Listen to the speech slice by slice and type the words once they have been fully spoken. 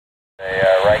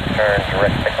Right turn,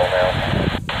 direct pickle now.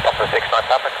 Papa 69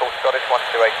 Papa, call Scottish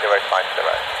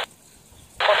 128050.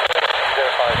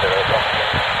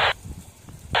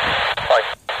 5,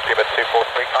 Cuba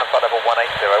 243, climb flight level 180,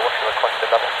 what's your requested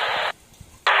level?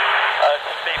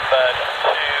 Speedbird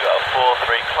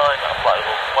 243, climb at flight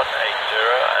level 180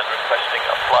 and requesting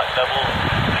a flight level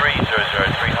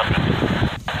 300,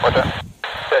 300. Roger.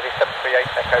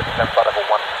 3738 Echo, descend flight level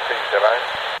 120. Descend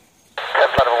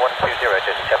flight level 120,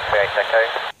 3738 Echo.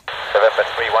 November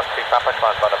 312 Papa,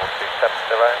 climb flight level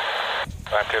 270.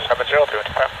 Climb 270,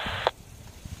 225.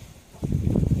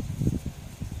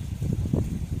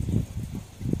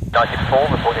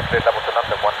 94, reporting clear level to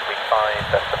London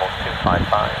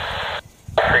 135.255.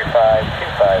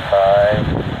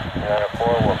 35255.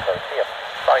 904, we'll proceed.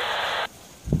 Bye.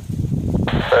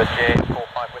 Virgin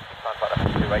 45 Whiskey, climb flight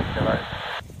level 280.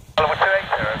 Level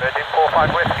 280, Virgin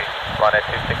 45 Whiskey. Ryanair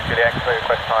 26 Juliet X-ray,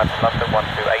 request time to London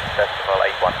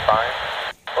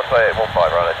 128.815. What's the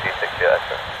 15 Ryanair 26 Juliet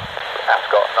X-ray?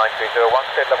 Ascot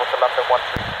 9301, cleared level to London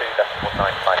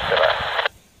 132.950.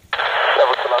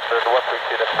 Level to London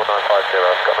 132.950, Ascot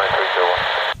 9301.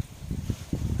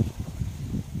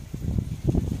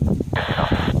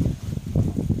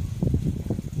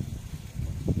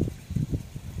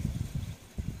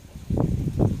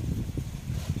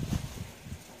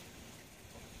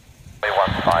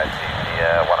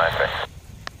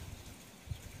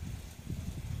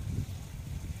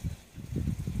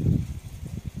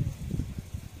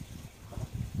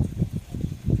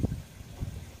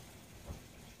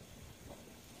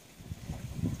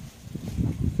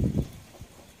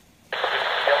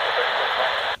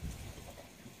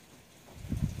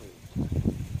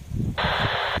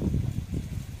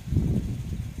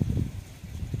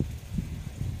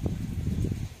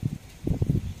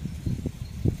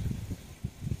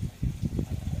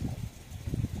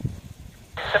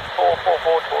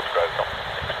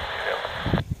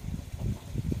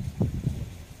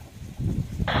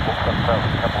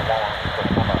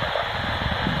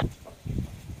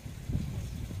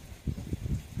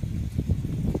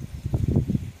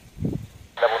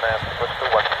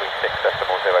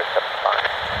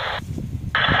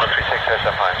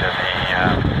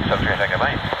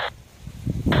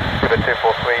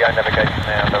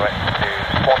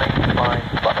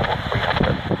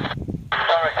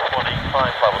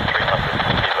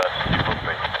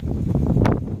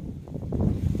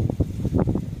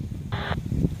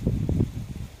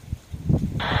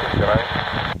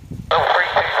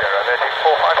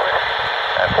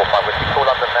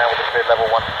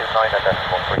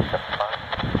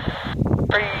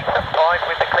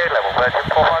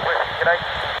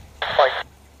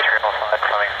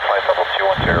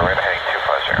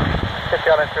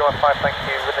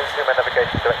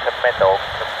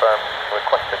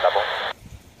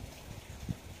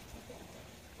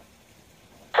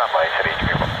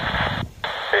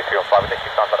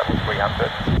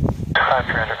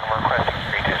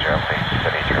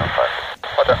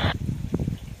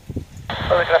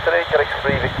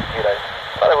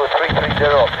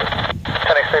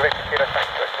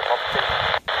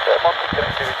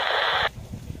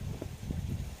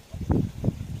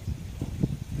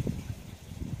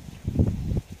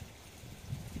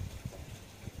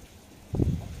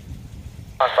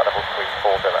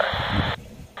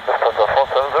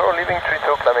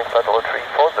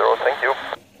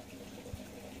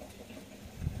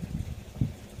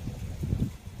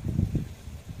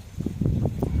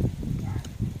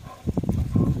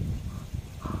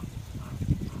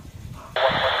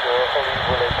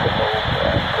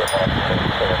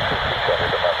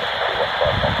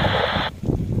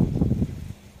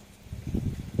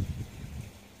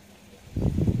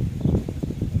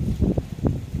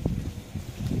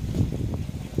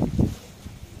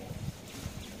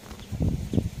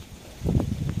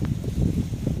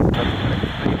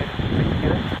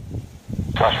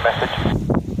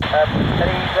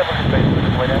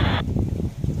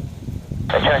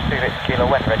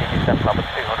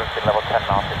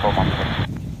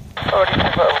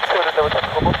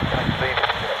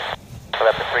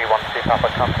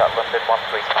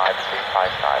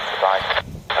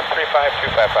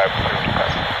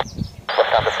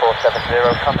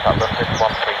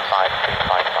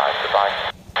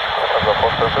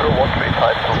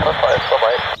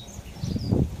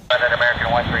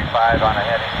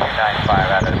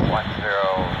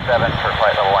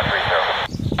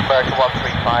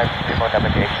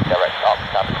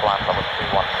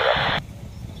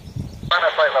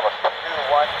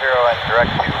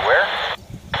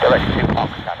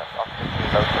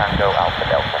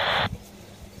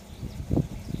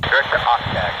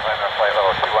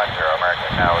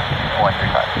 Now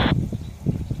 135.